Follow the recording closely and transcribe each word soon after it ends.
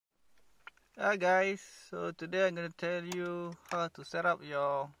Hi guys, so today I'm going to tell you how to set up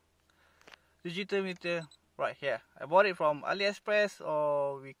your digital meter right here. I bought it from AliExpress,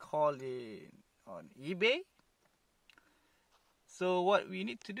 or we call it on eBay. So what we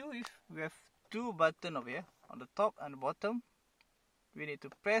need to do is we have two buttons over here on the top and the bottom. We need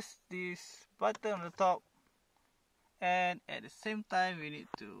to press this button on the top, and at the same time we need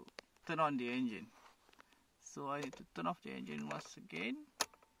to turn on the engine. So I need to turn off the engine once again.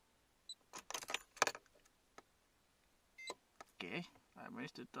 Okay, I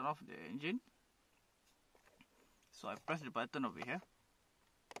managed to turn off the engine. So I press the button over here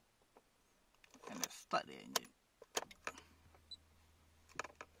and let's start the engine.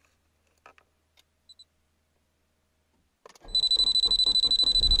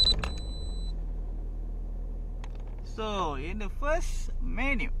 So in the first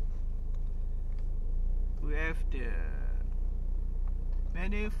menu, we have the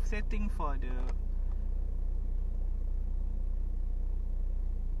menu setting for the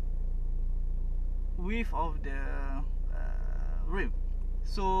width of the rim.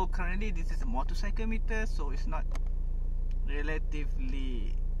 So currently this is a motorcycle meter, so it's not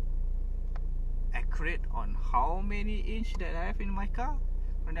relatively accurate on how many inch that I have in my car.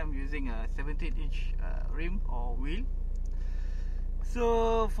 Currently I'm using a 17-inch rim or wheel.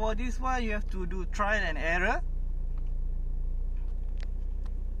 So for this one you have to do trial and error.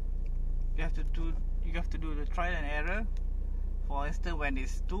 You have to do the trial and error. For instance, when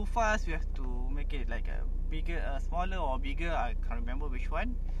it's too fast, you have to make it like a bigger, smaller or bigger. I can't remember which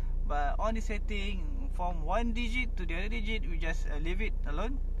one. But on the setting, from one digit to the other digit, we just leave it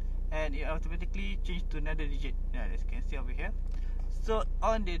alone, and it automatically change to another digit. Yeah, as you can see over here. So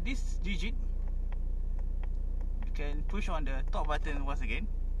on this digit, you can push on the top button once again,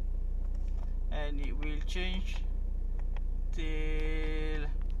 and it will change till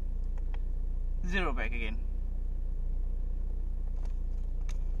 0 back again.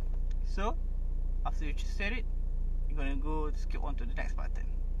 So after you set it, you're gonna go skip on to the next button.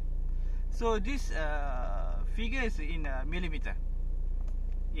 So this figure is in millimeter.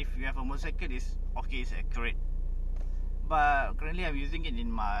 If you have a motorcycle, it's okay, it's accurate. But currently I'm using it in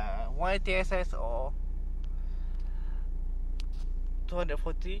my YTSS or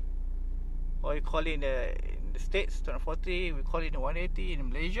 240, or you call it in the States 240, we call it 180 in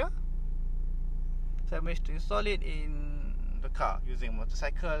Malaysia. So I managed to install it in the car using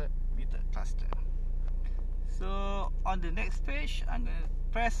motorcycle meter cluster. So on the next page, I'm going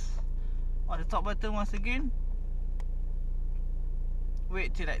to press on the top button once again.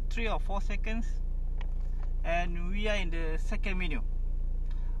 Wait till like 3 or 4 seconds, and we are in the second menu.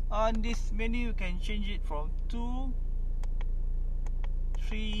 On this menu you can change it from 2,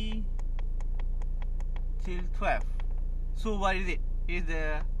 3 till 12. So what is it? It's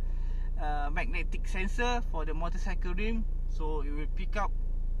the magnetic sensor for the motorcycle rim. So it will pick up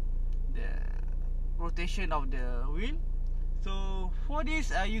the rotation of the wheel. So for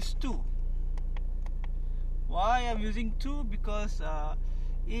this I use 2. Why I'm using 2? Because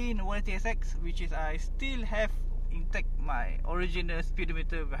in YTSX, which is I still have intact my original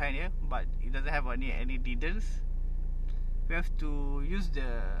speedometer behind here, but it doesn't have any details. We have to use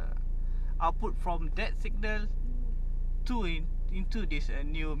the output from that signal into this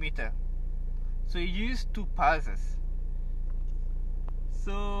new meter. So you use 2 pulses.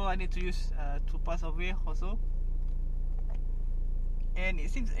 So I need to use 2 pulses of here also, and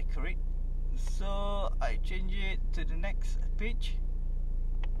it seems accurate. So I change it to the next page.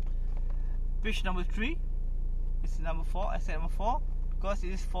 Page number 3. It's number 4. I said number 4 because it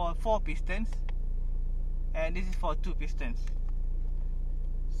is for 4 pistons, and this is for 2 pistons.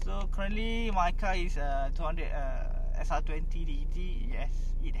 So currently my car is 200 SR20 DT.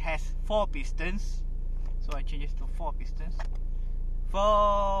 Yes, it has 4 pistons, so I change it to 4 pistons.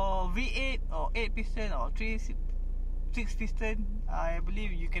 For V8 or 8 piston or 6 piston, I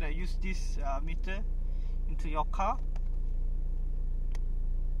believe you cannot use this meter into your car.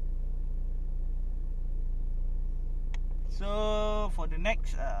 So for the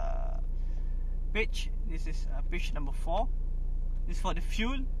next page, this is page number 4. This is for the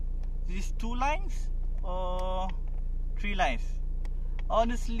fuel. This is 2 lines or 3 lines.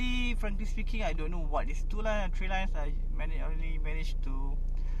 Honestly, frankly speaking, I don't know what is 2 lines or 3 lines. I only managed to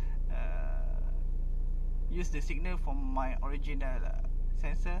use the signal from my original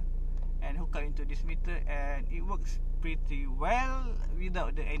sensor and hook up into this meter, and it works pretty well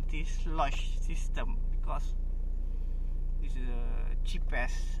without the anti-slosh system, because this is the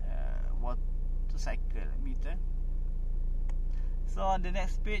cheapest motorcycle meter. So on the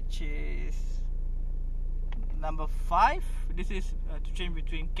next page is number 5. This is to change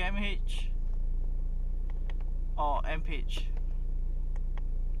between kmh, or mph.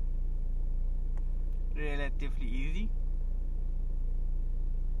 Relatively easy.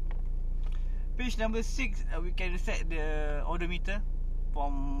 Page number 6, we can set the odometer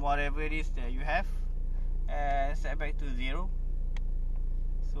from whatever it is that you have and set back to 0.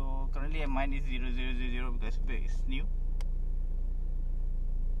 So currently mine is 0000 because it's new.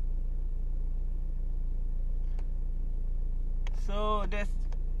 So that's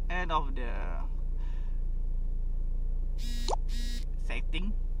end of the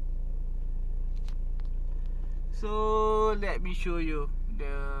setting. So let me show you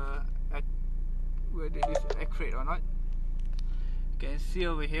the whether it is accurate or not. You can see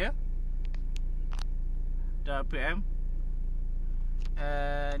over here the RPM,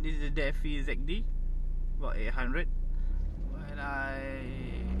 and this is the DEFI ZD, about 800. When I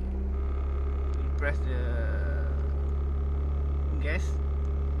press the gas,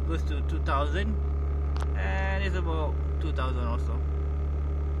 goes to 2000, and it's about 2000 also.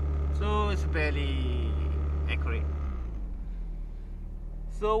 So it's barely accurate.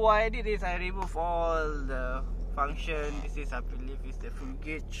 So what I did is I remove all the function. This is, I believe, is the fuel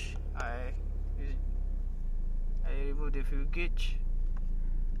gauge. I remove the fuel gauge,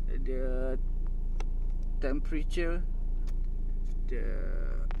 the temperature,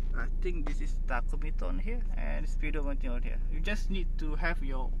 I think this is tachometer on here, and speedometer on here. You just need to have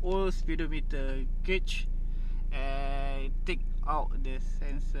your old speedometer gauge and take out the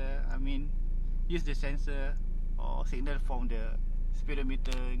sensor. I mean, use the sensor or signal from the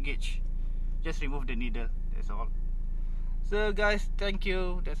speedometer gauge. Just remove the needle, that's all. So guys, thank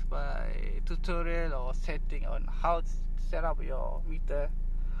you. That's my tutorial or setting on how to set up your meter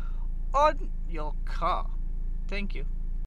on your car. Thank you.